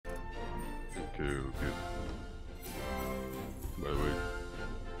okay. By the way.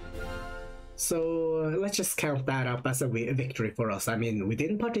 So let's just count that up as a victory for us. I mean, we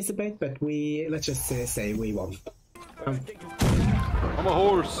didn't participate, but let's just say we won. I'm a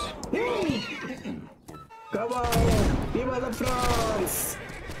horse! Come on! Viva la France!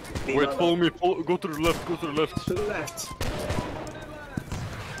 Wait, follow me, go to the left, go to the left. To the left.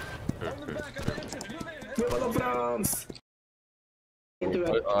 Okay. Viva la France!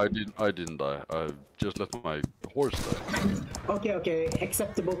 I didn't die. I just let my horse die. Okay,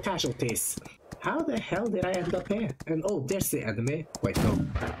 acceptable casualties. How the hell did I end up here? And oh, there's the enemy. Wait, no,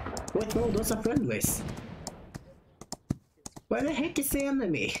 those are friendlies. Where the heck is the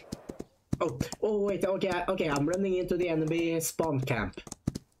enemy? Oh wait, okay, I'm running into the enemy spawn camp.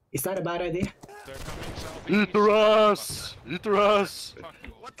 Is that a bad idea? Eat the ass! Eat the ass!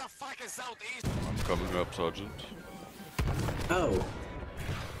 What the fuck is southeast? I'm coming up, Sergeant. Oh.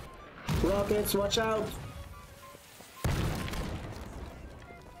 Rockets, watch out!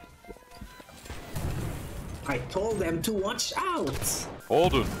 I told them to watch out!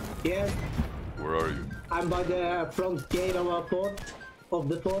 Audun! Yeah? Where are you? I'm by the front gate of our port. Of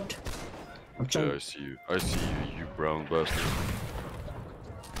the port. I'm trying. Yeah, I see you. I see you, you brown bastard.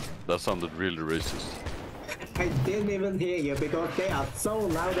 That sounded really racist. I didn't even hear you because they are so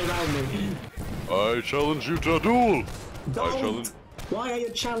loud around me. I challenge you to a duel! Don't! I challenge... Why are you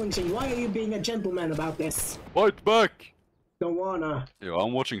challenging? Why are you being a gentleman about this? Fight back! Don't wanna. Yeah,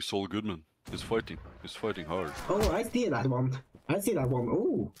 I'm watching Saul Goodman. He's fighting. He's fighting hard. Oh, I see that one. I see that one.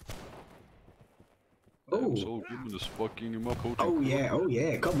 Ooh. Damn, Saul Goodman is fucking him up. Oh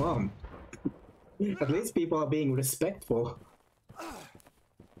yeah, come on. At least people are being respectful.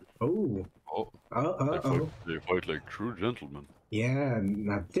 Oh. They fight like true gentlemen. Yeah,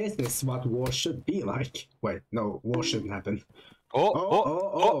 now this is what war should be like. Wait, no, war shouldn't happen.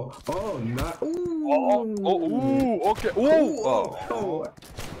 No. Ooh. Okay.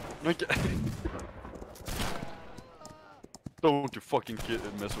 Okay. Don't you fucking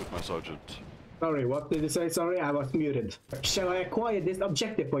mess with my sergeant. Sorry, what did you say? Sorry, I was muted. Shall I acquire this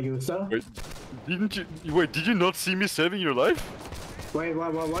objective for you, sir? Wait, did you not see me saving your life? Wait,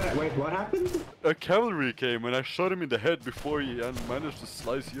 what happened? A cavalry came and I shot him in the head before he managed to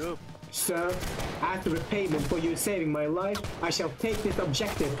slice you up. Sir, as repayment for you saving my life, I shall take this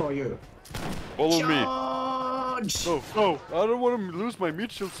objective for you. Follow me. No, I don't want to lose my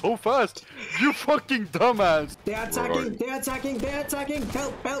meat shield so fast. You fucking dumbass. They're attacking.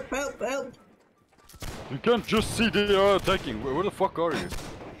 Help. You can't just see they are attacking. Where the fuck are you?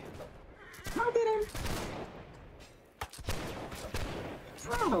 How did I?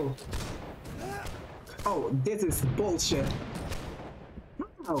 How? Oh, this is bullshit.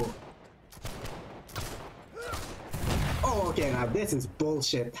 How? Oh, okay, now this is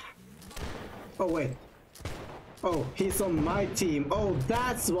bullshit. Oh, wait. Oh, he's on my team. Oh,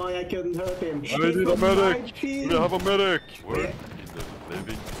 that's why I couldn't hurt him. I need a medic. We have a medic. Where is the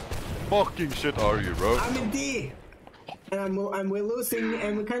living fucking shit are you, bro? I'm in D. And we're losing,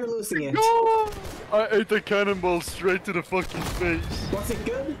 and we're kind of losing it. No! I ate a cannonball straight to the fucking face. Was it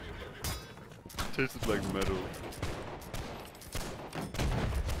good? Tasted like metal.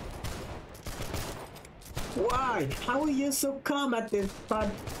 Why? How are you so calm at this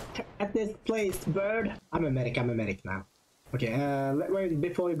place, bird? I'm a medic now. Okay, wait,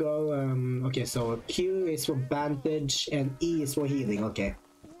 before you go, okay, so Q is for bandage and E is for healing, okay.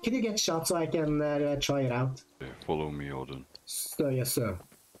 Can you get shot so I can try it out? Okay, follow me, Audun. So, yes, sir.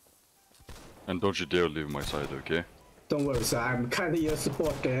 And don't you dare leave my side, okay? Don't worry, sir, I'm kinda your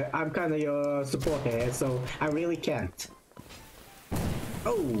supporter. So I really can't.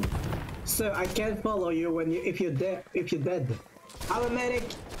 Oh! Sir, I can't follow you if you're dead. I'm a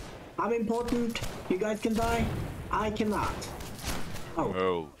medic. I'm important. You guys can die. I cannot. Oh.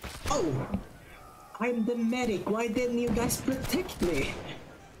 No. Oh. I'm the medic. Why didn't you guys protect me?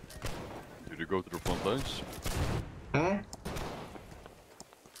 Did you go to the front lines? Huh?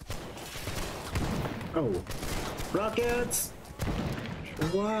 Oh. Rockets!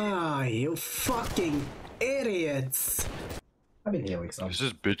 Why, you fucking idiots! I've been healing some. Is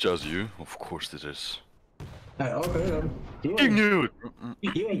this bitch as you? Of course it is. Okay,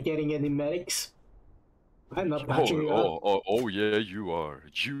 you ain't getting any medics. I'm not patching you up. Oh, yeah, you are.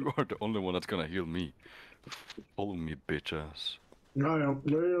 You are the only one that's gonna heal me. Follow me, bitch ass. No.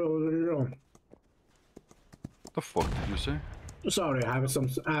 The fuck did you say? Sorry, I have some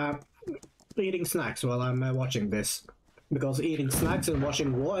eating snacks while I'm watching this. Because eating snacks and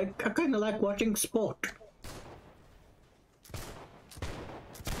watching war, I kinda like watching sport.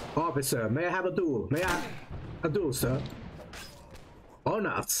 Officer, may I have a duel? May I have a duel, sir? Or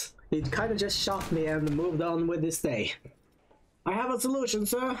not? He kind of just shot me and moved on with his day. I have a solution,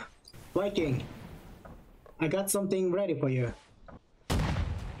 sir. Viking, I got something ready for you.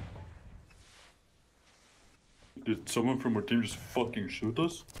 Did someone from our team just fucking shoot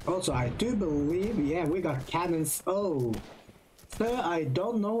us? Also, I do believe, yeah, we got cannons. Oh, sir, I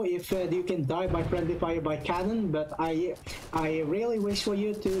don't know if you can die by friendly fire by cannon, but I really wish for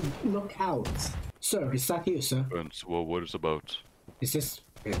you to look out. Sir, is that you, sir? And so, well, what is about? Is this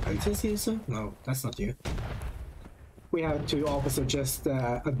you, sir? No, that's not you. We have two officers just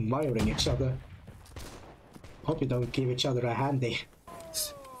admiring each other. Hope you don't give each other a handy.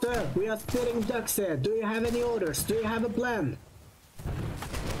 Sir, we are sitting ducks here. Do you have any orders? Do you have a plan?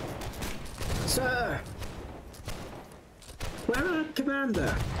 Sir! Where are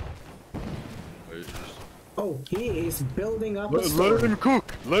commander? Oh, he is building up a store. Let him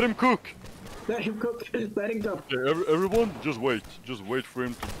cook! Let him cook! Let him cook. Let him cook. Yeah, everyone, just wait. Just wait for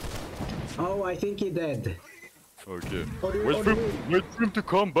him to... Oh, I think he dead. Okay. Wait for him to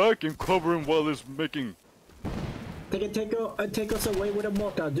come back and cover him while he's making... Take us away with a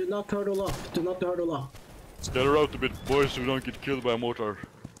mortar. Do not hurdle up. Do not hurdle up. Scatter out a bit, boys, so we don't get killed by a mortar.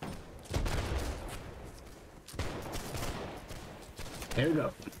 There you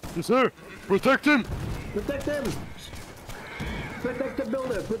go. Yes, sir! Protect him! Protect him! Protect the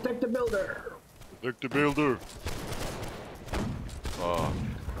builder! Protect the builder! Protect the builder! Ah,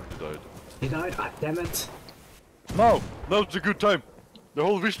 he died. He died? Ah, damn it. Now! Now's a good time! The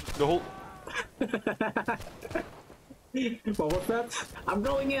whole vision, the whole... What was that? I'm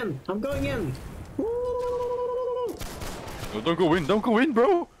going in! I'm going in! Woo! No, don't go in! Don't go in,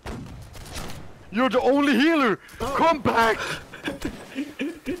 bro! You're the only healer! Oh. Come back!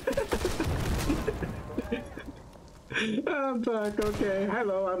 I'm back, okay.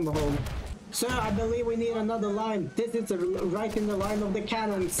 Hello, I'm home. Sir, I believe we need another line. This is right in the line of the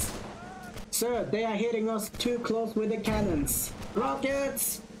cannons. Sir, they are hitting us too close with the cannons.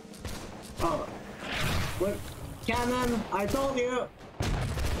 Rockets! Oh. What? Cannon, I told you!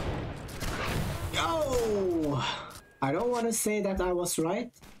 Oh! I don't want to say that I was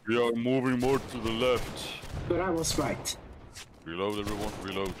right. We are moving more to the left. But I was right. Reload, everyone,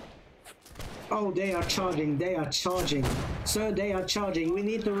 reload. Oh, they are charging, they are charging. Sir, they are charging. We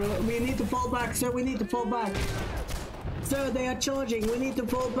need to fall back, sir, we need to fall back. Sir, they are charging, we need to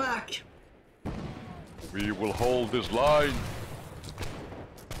fall back. We will hold this line.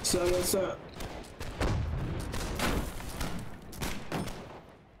 Sir, yes, sir.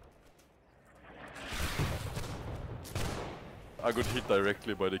 I got hit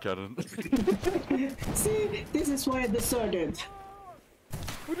directly by the cannon. See, this is why I deserted.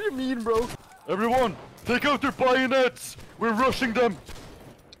 What do you mean, bro? Everyone, take out their bayonets! We're rushing them!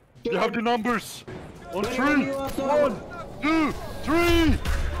 You have the numbers! On 3! 1, 2, 3!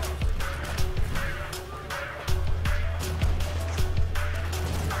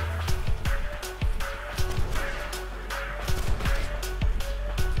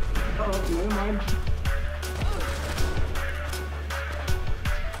 Oh, never mind.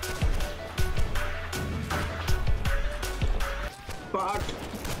 Fuck.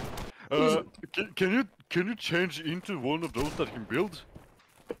 Can you change into one of those that can build?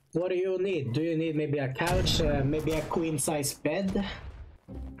 What do you need? Do you need maybe a couch, maybe a queen-size bed?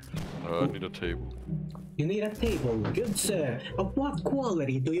 I need a table. You need a table, good sir. Of what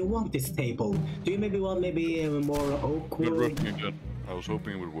quality do you want this table? Do you maybe want more oak Not wood? working again. I was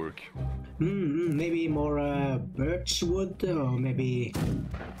hoping it would work. Maybe more birch wood, or maybe.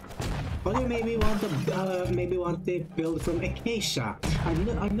 Or do you maybe want to build from acacia?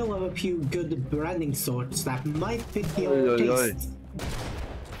 I know of a few good branding sorts that might fit your taste.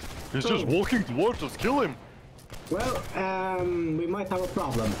 He's just walking towards us. Kill him. Well, we might have a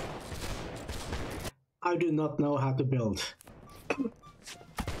problem. I do not know how to build.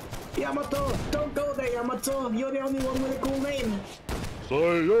 Yamato, don't go there, Yamato. You're the only one with a cool name.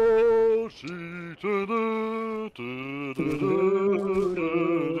 Sayoshi.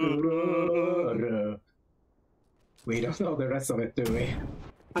 We don't know the rest of it, do we?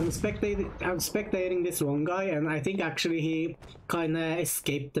 I'm spectating this one guy, and I think actually he kinda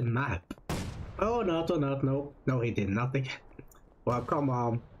escaped the map. Oh, not, no, he did nothing. Well, come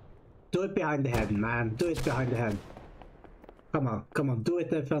on. Do it behind the head, man. Do it behind the head. Come on, do it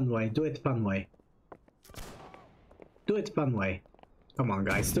the fun way, do it the fun way. Do it the fun way. Come on,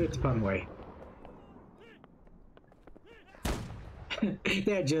 guys, do it the fun way.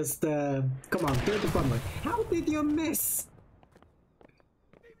 They're just, come on, do it the fun way. How did you miss?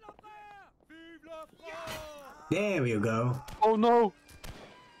 There you go. Oh no!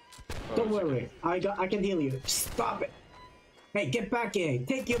 Don't worry, I can heal you. Stop it. Hey, get back here.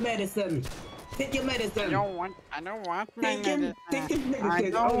 Take your medicine. Take your medicine. I don't want my Take medicine. the medicine. I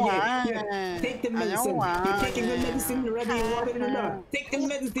don't Oh yeah, want yeah. it. Take the I don't medicine. want You're taking the it. medicine whether you want it or not. Take the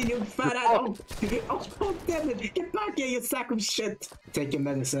medicine, you fat ass. Oh, damn it. Get back here, you sack of shit. Take your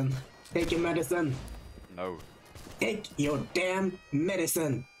medicine. Take your medicine. No. Take your damn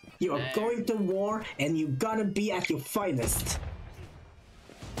medicine. You are going to war and you gotta be at your finest.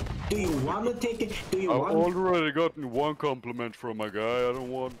 Do you want to take it? Do you I've want? already gotten one compliment from my guy. I don't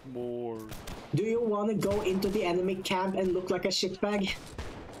want more. Do you want to go into the enemy camp and look like a shitbag?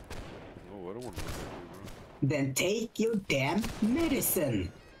 No, I don't want to. Then take your damn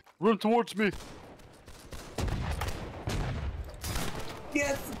medicine. Run towards me.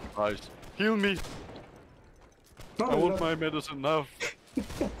 Yes. Nice. Heal me. Oh, I want no. my medicine now.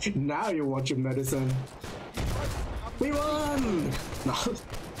 Now you want your medicine. We won. No.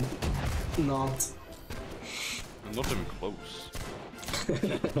 Not. I'm not even close.